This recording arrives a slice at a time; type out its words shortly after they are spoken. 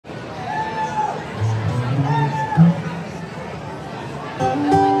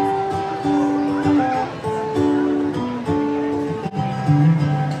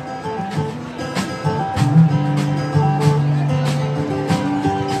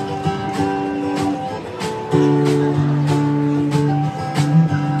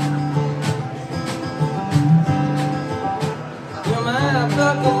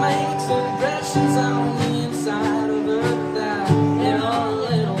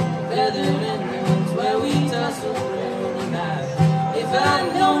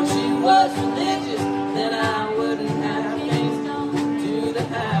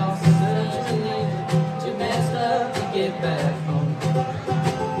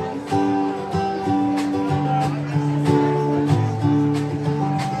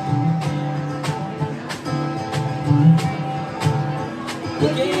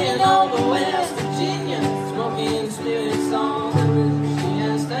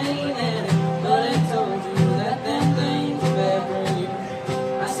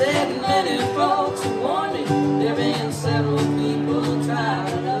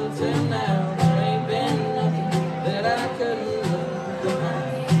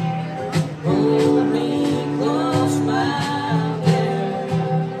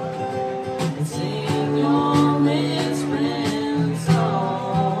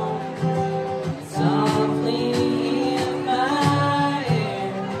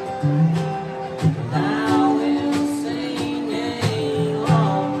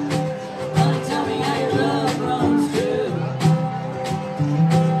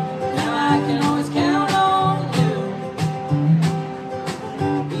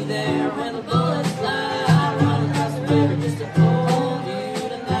Be there when the bullets fly. Run across the river just to hold you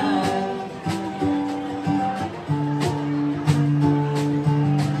tonight.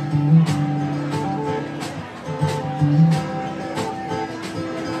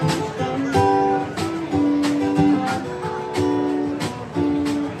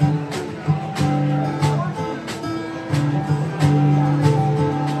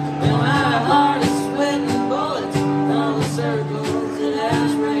 Well, my heart is sweating bullets from the circles that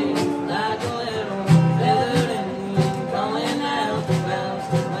has raised like a little feathered Indian calling out the bounce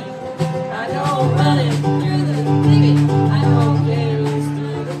of rain. I go running through the thicket, I go careless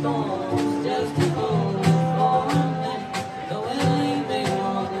through the thorns, just to hold it for a minute, though it ain't been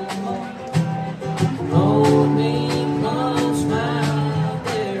long anymore. Hold me close, my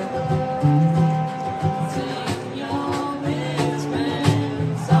dear, sing your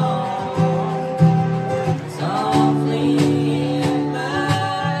misspent song softly in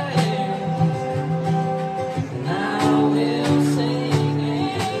my ear, and I will sing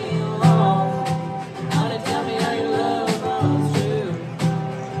along. Honey, tell me how your love runs true.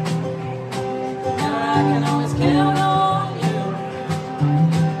 Now I can always count on you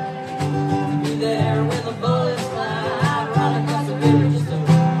to be there when the bullets fly. Run across the river just to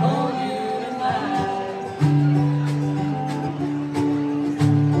hold you tonight.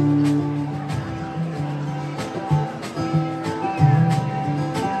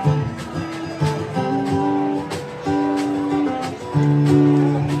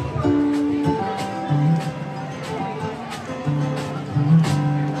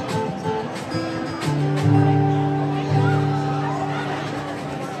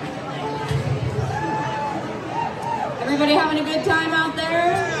 Everybody having a good time out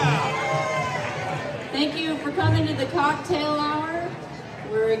there? Thank you for coming to the cocktail hour.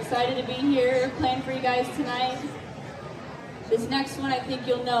 We're excited to be here playing for you guys tonight. This next one I think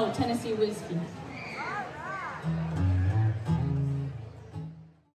you'll know, Tennessee Whiskey.